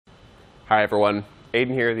Hi everyone,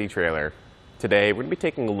 Aiden here at the Trailer. Today we're going to be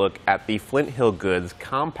taking a look at the Flint Hill Goods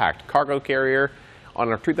compact cargo carrier on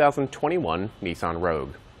our 2021 Nissan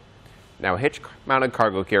Rogue. Now, a hitch-mounted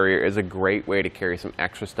cargo carrier is a great way to carry some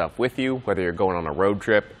extra stuff with you, whether you're going on a road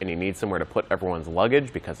trip and you need somewhere to put everyone's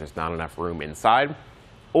luggage because there's not enough room inside,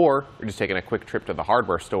 or you're just taking a quick trip to the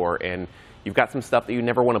hardware store and you've got some stuff that you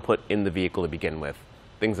never want to put in the vehicle to begin with.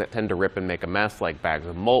 Things that tend to rip and make a mess, like bags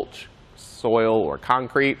of mulch, soil, or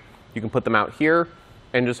concrete. You can put them out here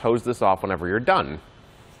and just hose this off whenever you're done.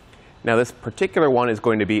 Now, this particular one is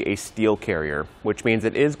going to be a steel carrier, which means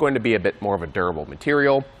it is going to be a bit more of a durable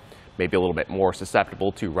material, maybe a little bit more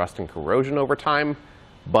susceptible to rust and corrosion over time,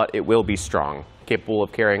 but it will be strong, capable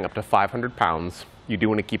of carrying up to 500 pounds. You do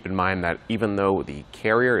want to keep in mind that even though the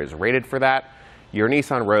carrier is rated for that, your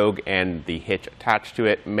Nissan Rogue and the hitch attached to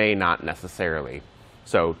it may not necessarily.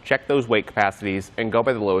 So check those weight capacities and go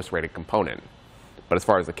by the lowest rated component. But as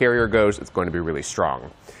far as the carrier goes, it's going to be really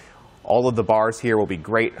strong. All of the bars here will be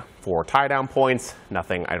great for tie-down points.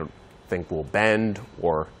 Nothing I don't think will bend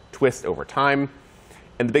or twist over time.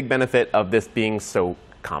 And the big benefit of this being so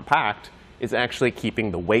compact is actually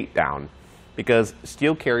keeping the weight down, because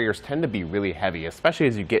steel carriers tend to be really heavy, especially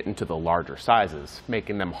as you get into the larger sizes,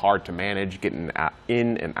 making them hard to manage getting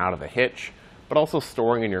in and out of the hitch, but also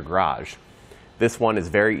storing in your garage. This one is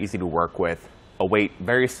very easy to work with, a weight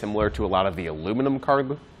very similar to a lot of the aluminum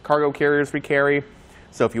cargo carriers we carry.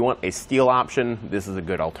 So if you want a steel option, this is a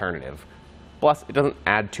good alternative. Plus, it doesn't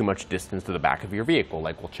add too much distance to the back of your vehicle,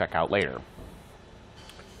 like we'll check out later.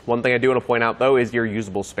 One thing I do want to point out, though, is your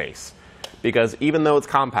usable space. Because even though it's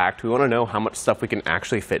compact, we want to know how much stuff we can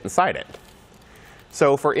actually fit inside it.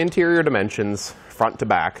 So for interior dimensions, front to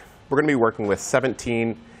back, we're going to be working with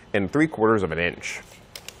 17 3/4 of an inch.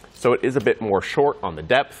 So it is a bit more short on the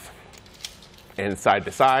depth. And side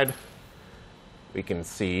to side, we can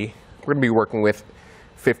see we're going to be working with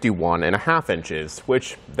 51.5 inches,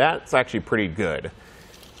 which that's actually pretty good.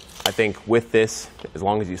 I think with this, as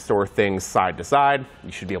long as you store things side to side,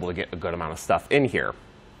 you should be able to get a good amount of stuff in here.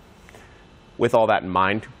 With all that in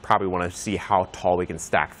mind, you probably want to see how tall we can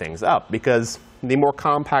stack things up, because the more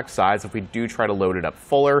compact size, if we do try to load it up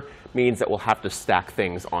fuller, means that we'll have to stack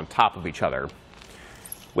things on top of each other.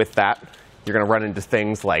 With that, you're going to run into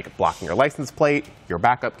things like blocking your license plate, your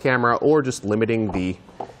backup camera, or just limiting the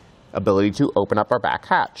ability to open up our back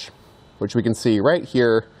hatch, which we can see right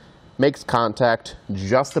here makes contact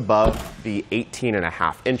just above the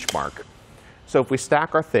 18.5 inch mark. So if we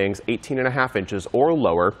stack our things 18.5 inches or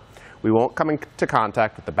lower, we won't come into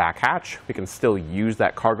contact with the back hatch. We can still use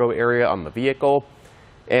that cargo area on the vehicle.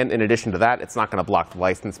 And in addition to that, it's not going to block the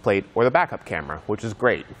license plate or the backup camera, which is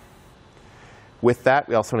great. With that,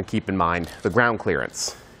 we also want to keep in mind the ground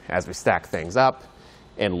clearance. As we stack things up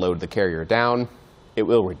and load the carrier down, it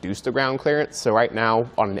will reduce the ground clearance. So right now,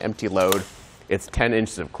 on an empty load, it's 10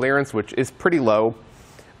 inches of clearance, which is pretty low.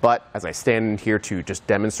 But as I stand in here to just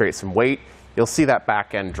demonstrate some weight, you'll see that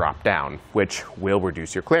back end drop down, which will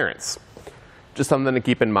reduce your clearance. Just something to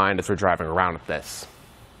keep in mind as we're driving around with this.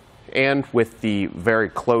 And with the very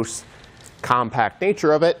close, compact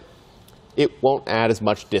nature of it, it won't add as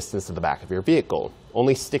much distance to the back of your vehicle,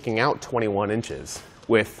 only sticking out 21 inches.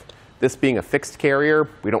 With this being a fixed carrier,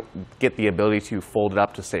 we don't get the ability to fold it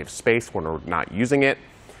up to save space when we're not using it.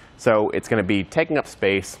 So it's going to be taking up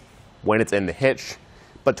space when it's in the hitch,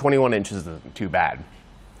 but 21 inches isn't too bad.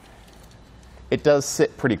 It does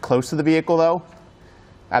sit pretty close to the vehicle, though,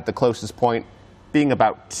 at the closest point being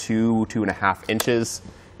about 2.5 inches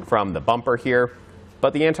from the bumper here.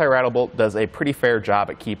 But the anti-rattle bolt does a pretty fair job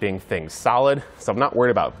at keeping things solid, so I'm not worried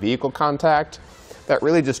about vehicle contact. That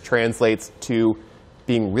really just translates to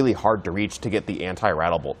being really hard to reach to get the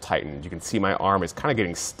anti-rattle bolt tightened. You can see my arm is kind of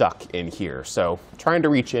getting stuck in here, so trying to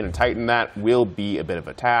reach in and tighten that will be a bit of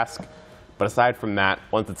a task. But aside from that,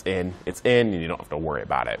 once it's in, and you don't have to worry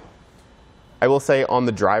about it. I will say on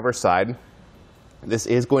the driver's side, this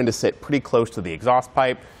is going to sit pretty close to the exhaust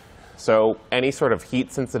pipe, so any sort of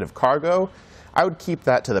heat-sensitive cargo, I would keep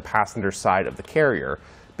that to the passenger side of the carrier,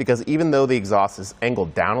 because even though the exhaust is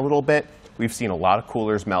angled down a little bit, we've seen a lot of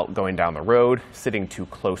coolers melt going down the road, sitting too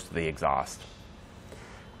close to the exhaust.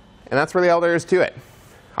 And that's really all there is to it.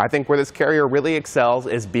 I think where this carrier really excels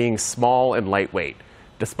is being small and lightweight.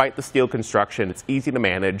 Despite the steel construction, it's easy to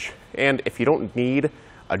manage, and if you don't need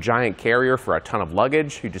a giant carrier for a ton of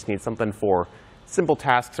luggage, you just need something for simple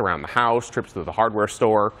tasks around the house, trips to the hardware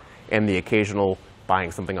store, and the occasional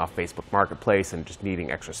buying something off Facebook Marketplace and just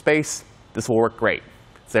needing extra space, this will work great.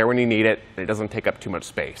 It's there when you need it, and it doesn't take up too much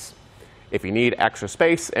space. If you need extra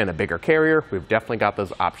space and a bigger carrier, we've definitely got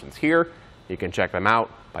those options here. You can check them out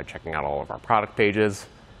by checking out all of our product pages.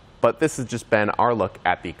 But this has just been our look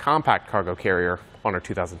at the compact cargo carrier on our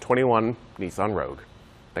 2021 Nissan Rogue.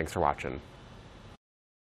 Thanks for watching.